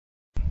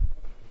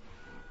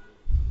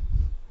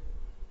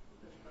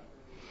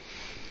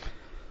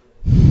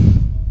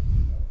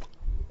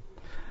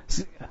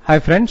Hi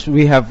friends,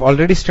 we have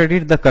already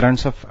studied the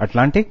currents of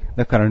Atlantic,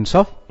 the currents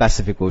of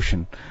Pacific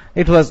Ocean.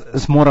 It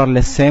was more or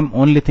less same,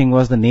 only thing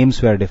was the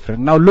names were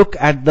different. Now look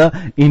at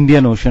the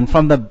Indian Ocean.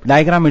 From the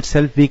diagram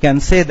itself we can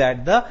say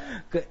that the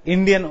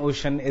Indian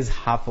Ocean is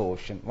half a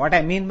ocean. What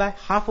I mean by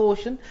half a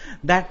ocean?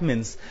 That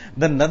means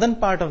the northern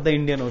part of the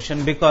Indian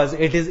Ocean, because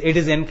it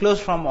is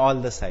enclosed from all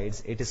the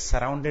sides, it is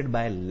surrounded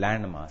by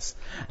landmass.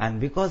 And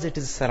because it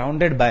is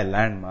surrounded by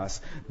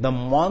landmass, the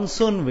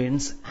monsoon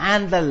winds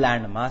and the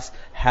landmass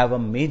have a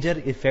major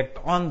effect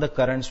on the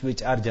currents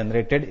which are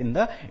generated in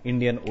the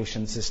Indian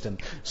Ocean system.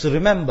 So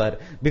remember,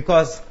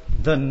 because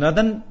the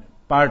northern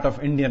part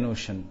of Indian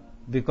Ocean,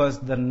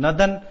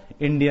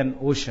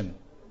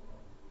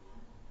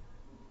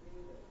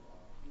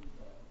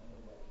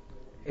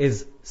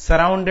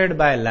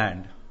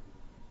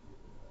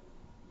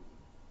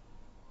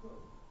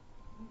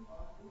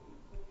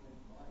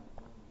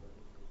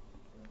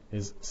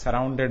 is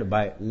surrounded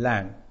by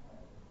land,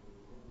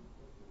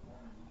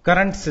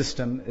 current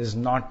system is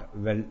not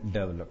well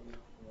developed.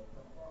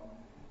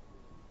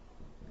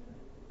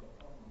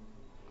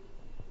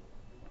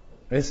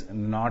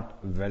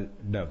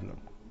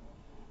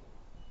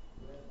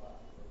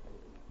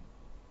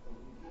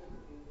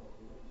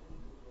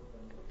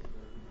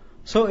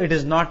 So it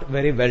is not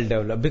very well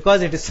developed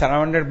because it is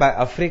surrounded by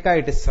Africa,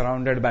 it is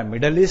surrounded by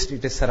Middle East,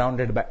 it is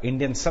surrounded by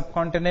Indian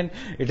subcontinent,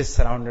 it is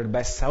surrounded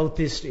by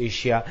Southeast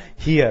Asia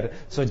here.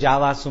 So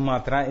Java,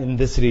 Sumatra in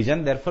this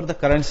region, therefore the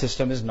current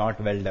system is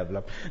not well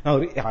developed.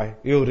 Now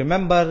you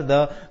remember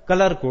the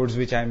color codes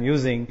which I am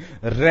using.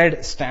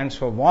 Red stands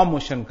for warm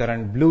ocean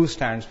current, blue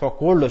stands for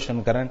cold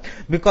ocean current.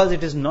 Because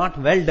it is not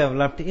well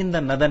developed in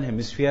the northern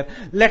hemisphere,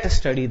 let us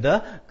study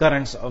the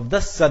currents of the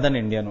southern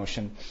Indian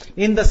Ocean.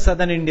 In the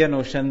southern Indian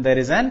Ocean, there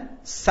is an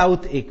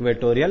south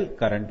equatorial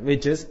current,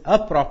 which is a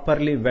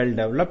properly well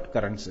developed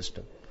current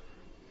system.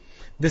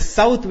 This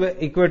south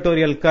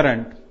equatorial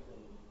current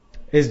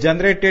is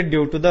generated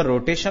due to the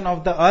rotation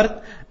of the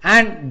earth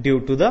and due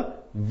to the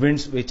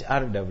winds which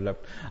are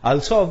developed.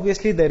 Also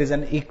obviously there is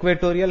an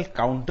equatorial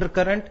counter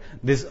current.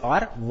 These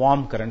are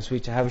warm currents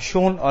which I have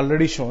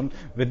already shown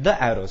with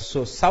the arrows.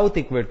 So south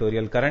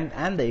equatorial current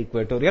and the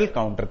equatorial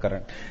counter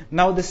current.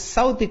 Now this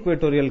south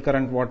equatorial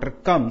current water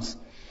comes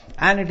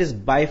and it is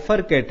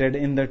bifurcated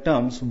in the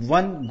terms,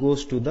 one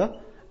goes to the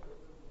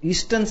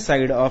eastern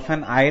side of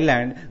an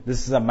island,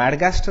 this is a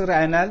Madagascar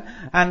island,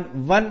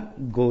 and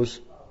one goes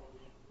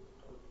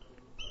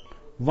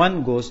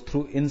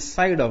through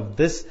inside of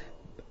this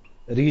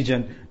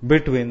region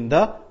between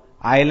the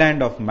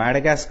island of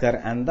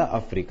Madagascar and the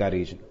Africa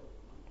region.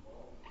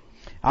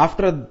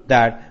 After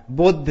that,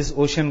 both these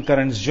ocean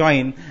currents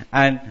join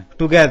and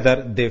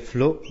together they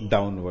flow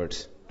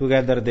downwards.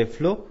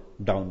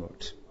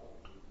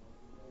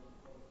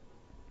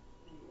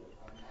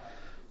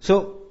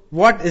 So,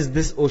 what is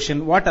this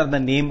ocean? What are the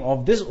name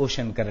of this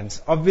ocean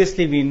currents?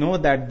 Obviously, we know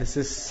that this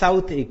is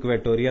south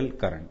equatorial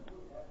current.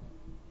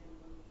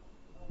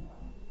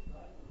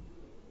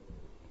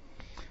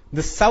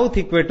 The south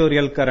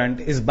equatorial current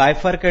is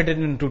bifurcated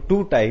into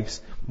two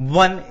types.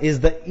 One is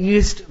the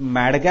East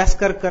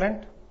Madagascar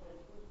current.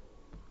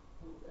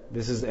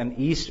 This is an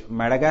East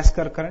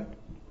Madagascar current.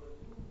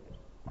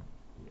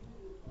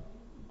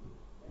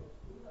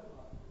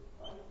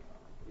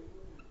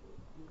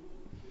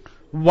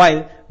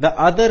 While the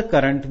other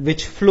current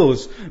which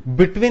flows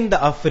between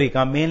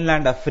the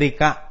mainland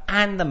Africa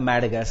and the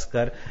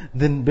Madagascar,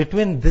 then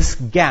between this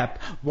gap,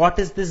 what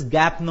is this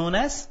gap known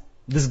as?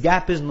 This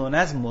gap is known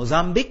as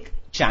Mozambique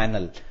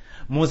Channel.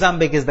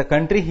 Mozambique is the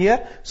country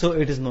here, so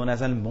it is known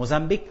as a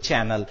Mozambique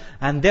Channel,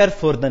 and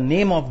therefore the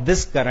name of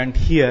this current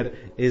here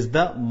is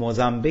the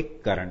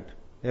Mozambique current.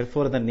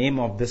 Therefore the name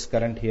of this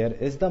current here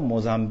is the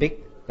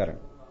Mozambique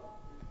current.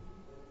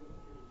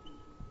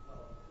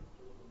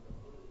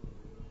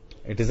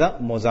 It is a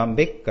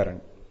Mozambique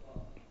current.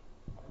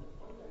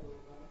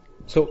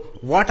 So,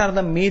 what are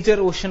the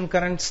major ocean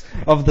currents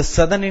of the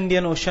southern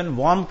Indian Ocean?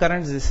 Warm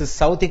currents, this is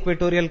south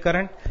equatorial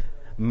current,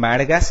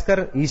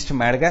 East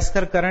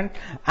Madagascar current,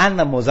 and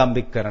the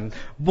Mozambique current.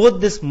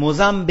 Both this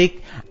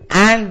Mozambique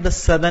and the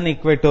southern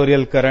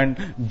equatorial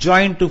current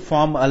join to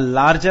form a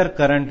larger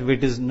current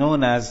which is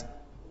known as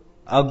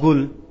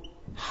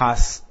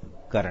Agulhas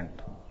current,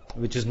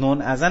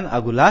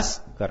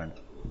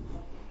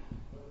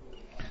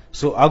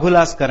 So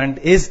Agulhas current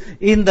is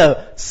in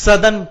the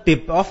southern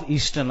tip of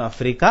eastern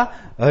Africa.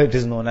 It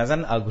is known as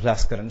an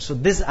Agulhas current. So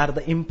these are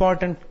the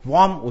important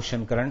warm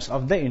ocean currents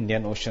of the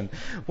Indian Ocean.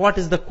 What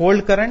is the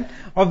cold current?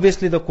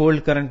 Obviously the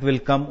cold current will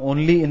come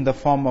only in the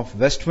form of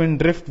west wind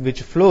drift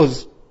which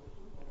flows.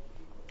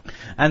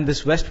 And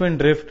this west wind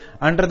drift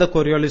under the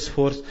Coriolis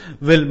force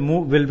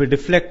will be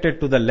deflected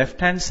to the left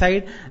hand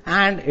side,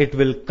 and it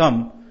will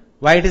come.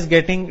 Why it is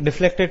getting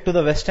deflected to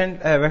the left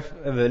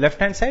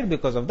hand side?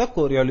 Because of the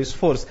Coriolis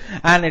force,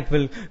 and it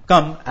will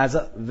come as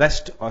a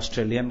West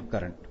Australian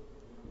current.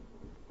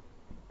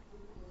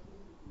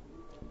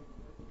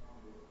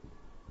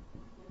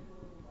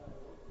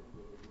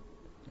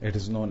 It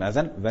is known as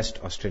a West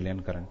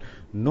Australian current.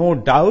 No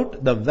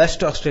doubt, the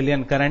West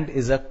Australian current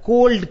is a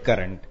cold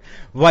current.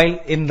 While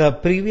in the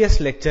previous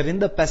lecture in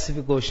the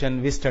Pacific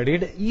Ocean, we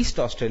studied East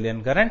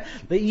Australian current.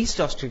 The East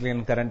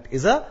Australian current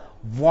is a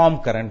warm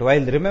current.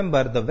 While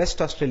remember, the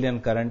West Australian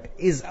current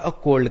is a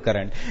cold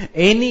current.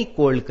 Any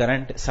cold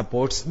current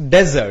supports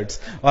deserts,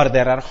 or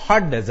there are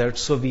hot deserts.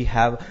 So we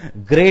have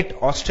Great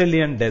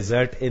Australian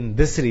Desert in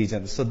this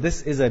region. So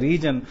this is a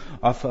region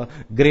of a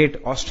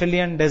Great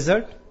Australian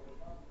Desert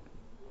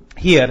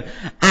here,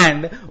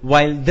 and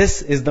while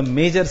this is the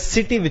major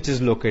city which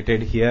is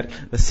located here,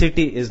 the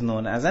city is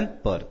known as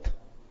Perth.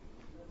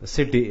 The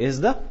city is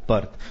the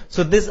Perth.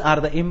 So these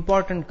are the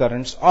important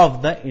currents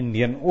of the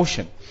Indian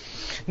Ocean.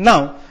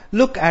 Now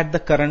look at the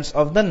currents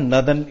of the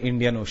Northern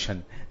Indian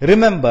Ocean.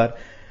 Remember,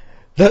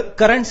 the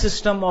current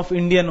system of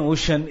Indian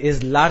Ocean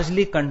is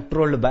largely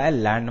controlled by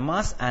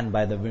landmass and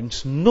by the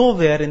winds.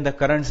 Nowhere in the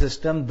current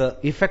system the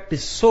effect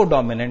is so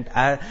dominant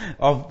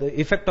of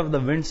the effect of the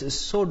winds is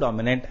so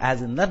dominant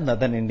as in the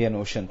Northern Indian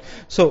Ocean.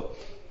 So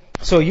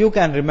you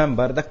can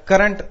remember the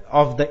current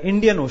of the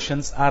Indian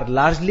Oceans are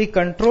largely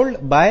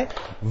controlled by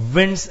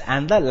winds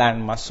and the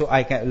landmass. So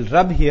I can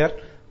rub here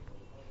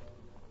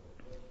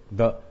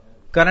the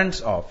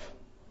currents of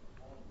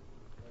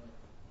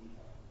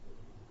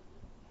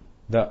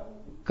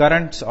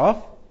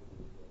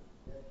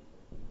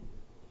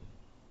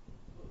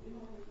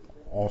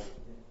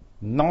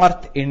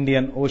North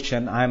Indian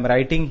Ocean. I am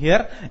writing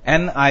here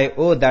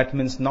NIO, that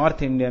means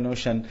North Indian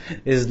Ocean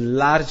is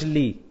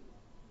largely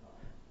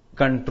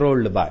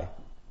controlled by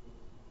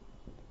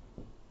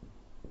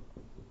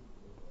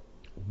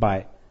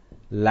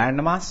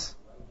landmass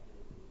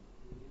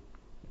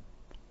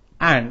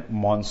and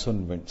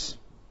monsoon winds.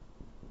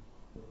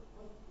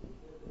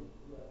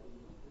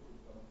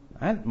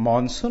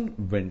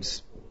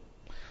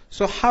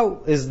 So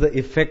how is the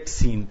effect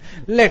seen?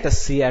 Let us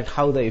see at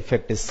how the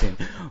effect is seen.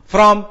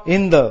 From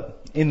in the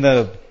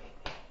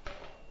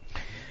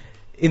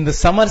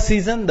summer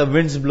season, the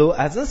winds blow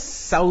as a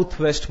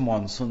southwest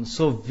monsoon.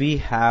 So we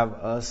have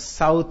a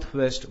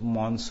southwest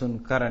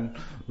monsoon current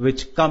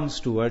which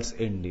comes towards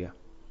India.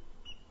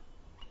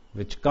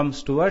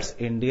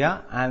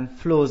 And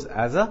flows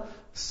as a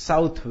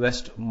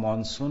southwest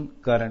monsoon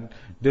current.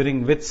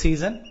 During which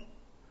season?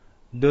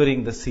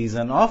 During the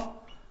season of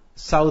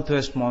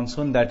southwest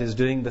monsoon, that is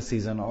during the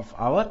season of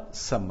our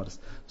summers.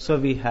 So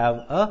we have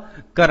a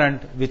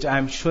current which I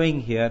am showing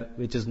here,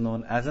 which is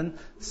known as a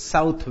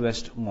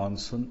southwest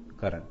monsoon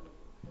current.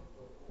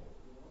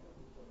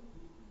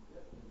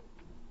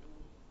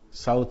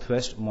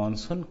 Southwest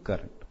monsoon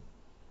current.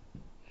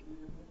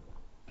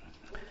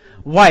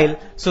 While,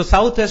 so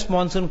southwest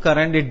monsoon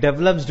current, it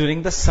develops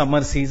during the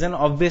summer season.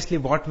 Obviously,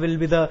 what will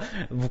be the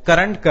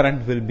current?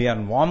 Current will be a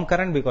warm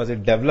current because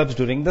it develops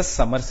during the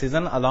summer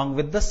season along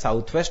with the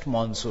southwest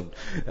monsoon.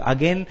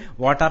 Again,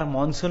 what are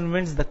monsoon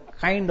winds? The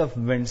kind of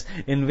winds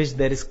in which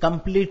there is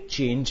complete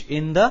change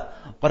in the,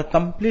 or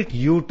complete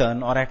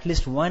U-turn, or at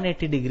least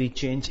 180-degree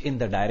change in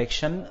the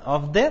direction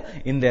of their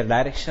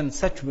direction.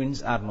 Such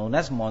winds are known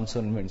as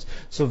monsoon winds.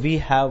 So we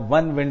have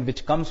one wind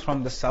which comes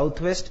from the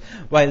southwest,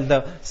 while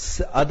the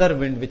other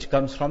wind which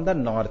comes from the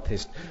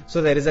northeast.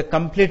 So there is a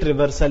complete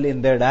reversal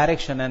in their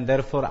direction, and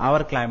therefore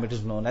our climate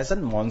is known as a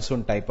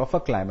monsoon type of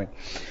a climate.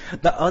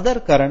 The other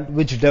current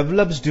which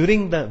develops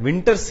during the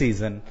winter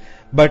season,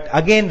 but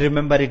again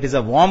remember it is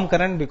a warm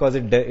current because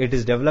it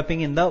is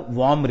developing in the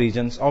warm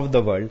regions of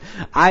the world.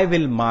 I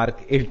will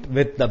mark it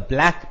with the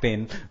black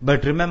pen,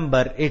 but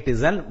remember it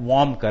is a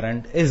warm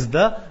current, is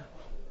the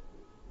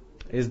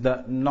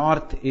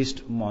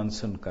northeast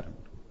monsoon current.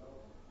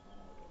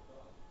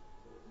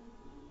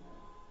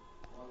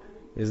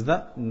 Is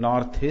the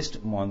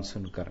northeast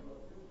monsoon current.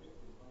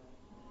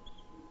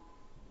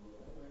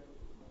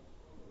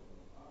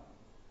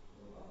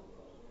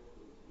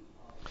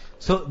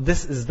 So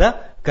this is the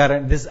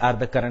current, these are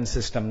the current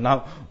system.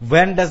 Now,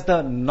 when does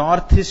the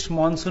northeast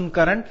monsoon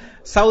current,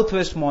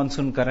 southwest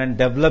monsoon current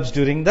develops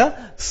during the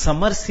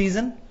summer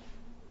season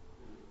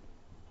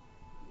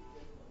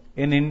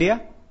in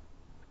India?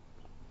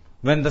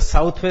 When the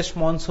southwest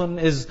monsoon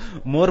is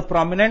more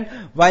prominent,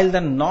 while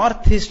the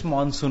northeast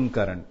monsoon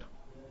current,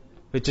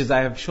 which is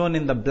I have shown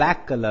in the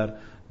black color,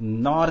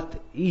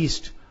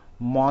 northeast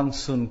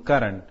monsoon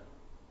current.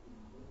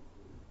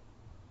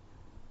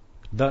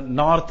 The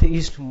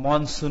northeast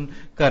monsoon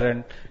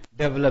current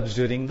develops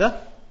during the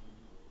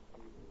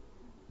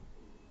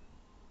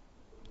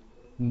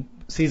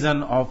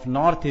season of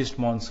northeast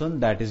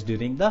monsoon, that is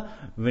during the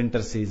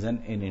winter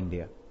season in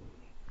India.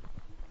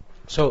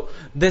 So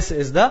these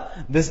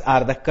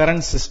are the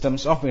current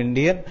systems of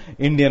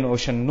Indian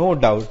Ocean. No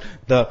doubt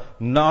the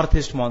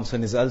northeast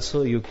monsoon is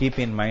also, you keep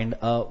in mind,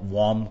 a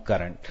warm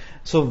current.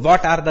 So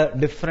what are the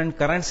different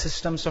current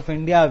systems of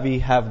India? We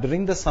have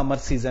during the summer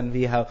season,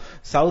 we have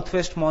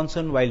southwest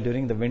monsoon, while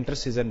during the winter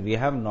season, we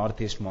have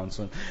northeast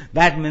monsoon.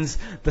 That means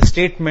the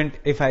statement,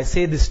 if I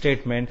say this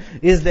statement,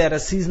 is there a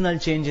seasonal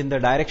change in the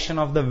direction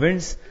of the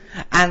winds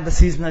and the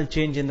seasonal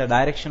change in the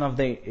direction of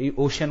the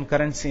ocean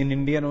currents in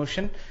Indian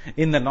Ocean,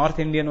 in the North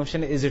Indian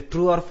Ocean? Is it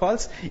true or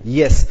false?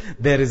 Yes,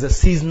 there is a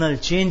seasonal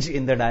change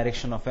in the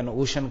direction of an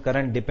ocean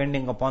current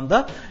depending upon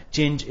the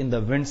change in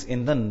the winds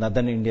in the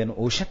Northern Indian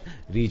Ocean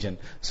region.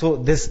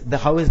 So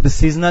how is the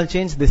seasonal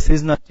change? The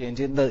seasonal change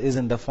is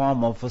in the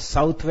form of a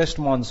southwest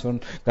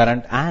monsoon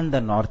current and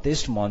the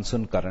northeast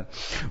monsoon current.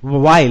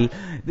 While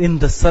in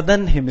the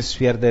southern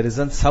hemisphere there is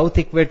a south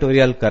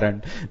equatorial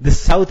current. This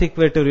south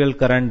equatorial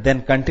current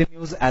then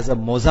continues as a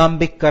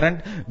Mozambique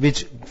current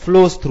which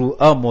flows through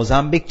a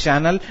Mozambique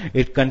channel.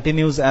 It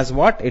continues as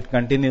what? It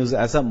continues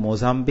as a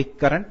Mozambique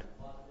current.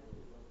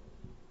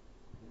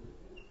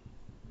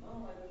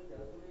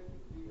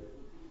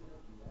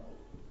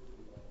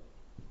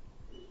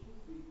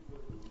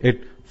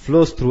 It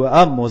flows through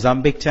a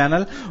Mozambique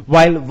channel,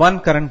 while one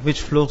current which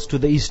flows to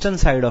the eastern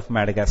side of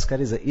Madagascar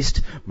is the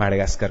East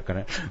Madagascar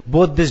current.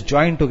 Both this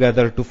join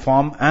together to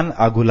form an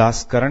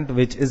Agulhas current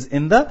which is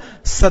in the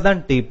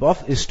southern tip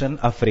of eastern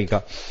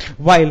Africa,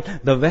 while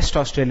the West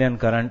Australian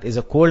current is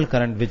a cold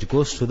current which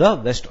goes to the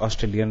West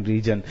Australian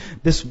region.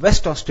 This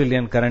West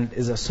Australian current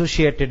is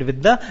associated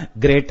with the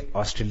Great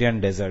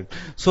Australian Desert.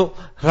 So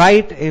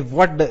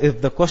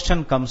if the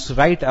question comes,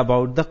 write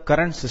about the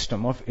current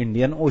system of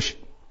Indian Ocean.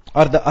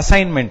 Or the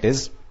assignment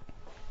is,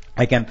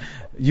 I can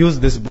use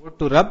this board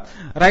to rub,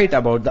 write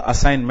about the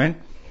assignment,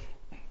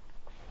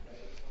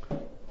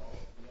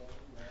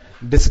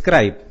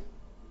 describe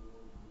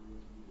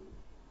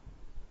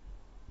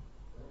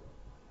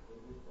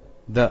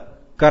the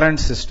current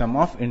system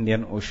of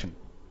Indian Ocean.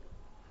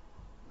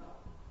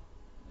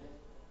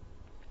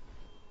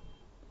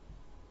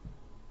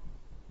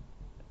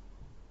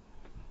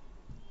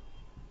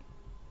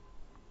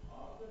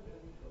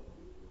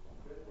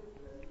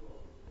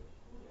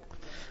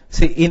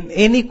 See, in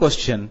any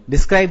question,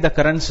 describe the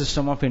current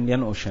system of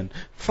Indian Ocean.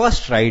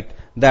 First write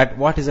that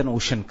what is an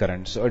ocean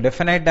current. So a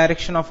definite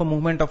direction of a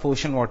movement of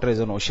ocean water is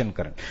an ocean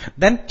current.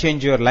 Then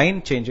change your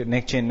line,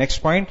 next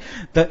point.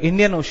 The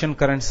Indian Ocean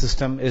current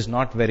system is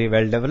not very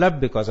well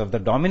developed because of the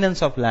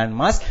dominance of land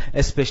mass,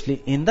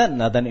 especially in the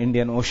Northern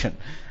Indian Ocean.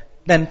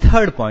 Then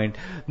third point,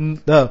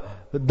 the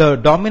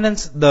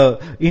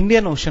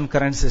Indian Ocean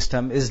current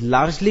system is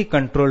largely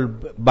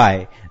controlled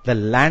by the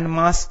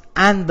landmass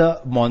and the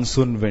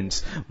monsoon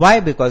winds. Why?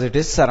 Because it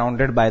is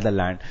surrounded by the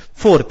land.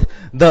 Fourth,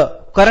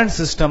 the current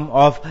system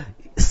of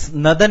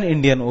Northern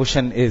Indian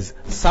Ocean is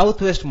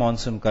southwest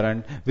monsoon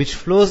current which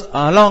flows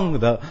along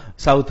the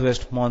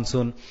southwest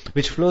monsoon,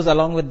 which flows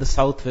along with the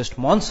southwest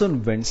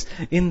monsoon winds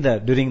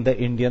during the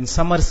Indian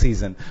summer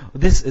season.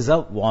 This is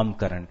a warm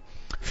current.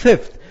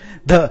 Fifth,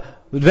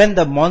 when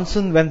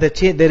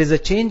there is a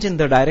change in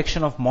the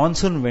direction of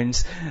monsoon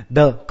winds,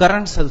 the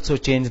currents also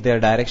change their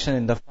direction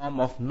in the form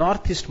of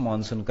northeast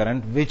monsoon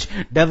current which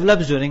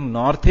develops during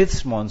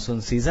northeast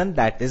monsoon season,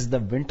 that is the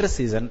winter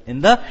season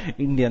in the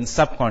Indian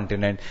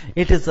subcontinent.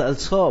 It is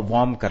also a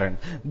warm current.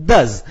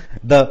 Thus,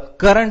 the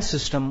current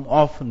system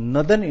of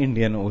Northern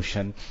Indian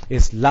Ocean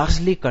is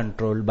largely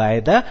controlled by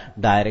the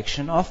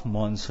direction of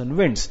monsoon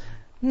winds.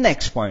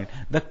 Next point,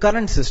 the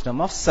current system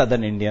of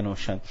Southern Indian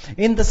Ocean.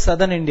 In the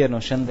Southern Indian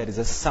Ocean, there is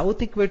a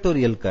South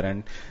Equatorial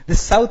current.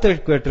 This South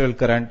Equatorial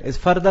current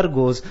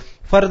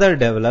further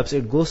develops,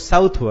 it goes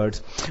southwards.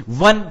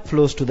 One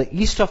flows to the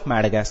east of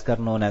Madagascar,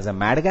 known as a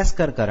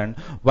Madagascar current,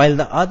 while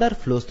the other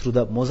flows through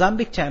the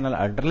Mozambique channel,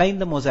 underlying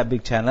the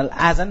Mozambique channel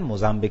as an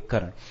Mozambique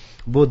current.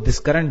 Both this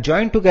current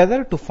join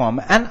together to form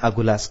an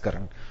Agulhas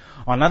current.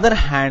 On the other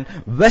hand,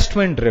 west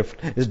wind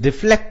drift is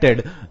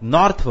deflected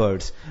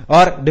northwards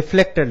or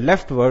deflected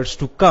leftwards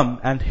to come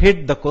and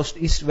hit the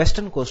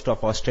western coast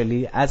of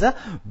Australia as a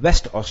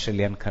West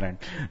Australian current.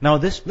 Now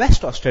this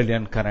West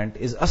Australian current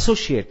is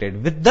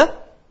associated with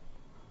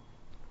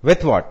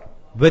what?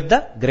 With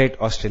the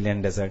Great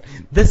Australian Desert.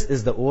 This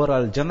is the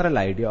overall general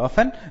idea of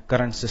an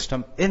current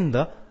system in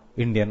the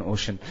Indian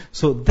Ocean.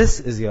 So this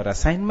is your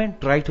assignment.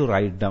 Try to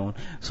write down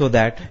so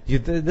that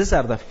these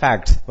are the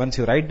facts. Once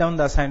you write down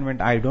the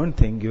assignment, I don't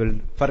think you will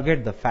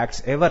forget the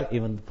facts ever,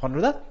 even for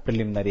the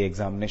preliminary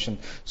examination.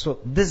 So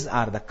these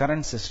are the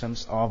current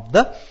systems of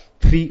the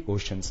three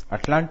oceans,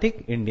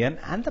 Atlantic, Indian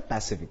and the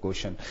Pacific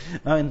Ocean.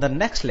 Now in the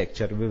next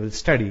lecture, we will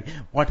study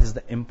what is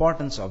the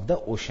importance of the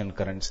ocean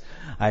currents.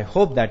 I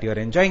hope that you are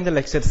enjoying the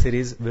lecture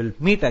series. We'll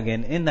meet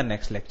again in the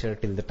next lecture.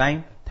 Till the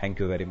time, thank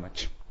you very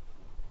much.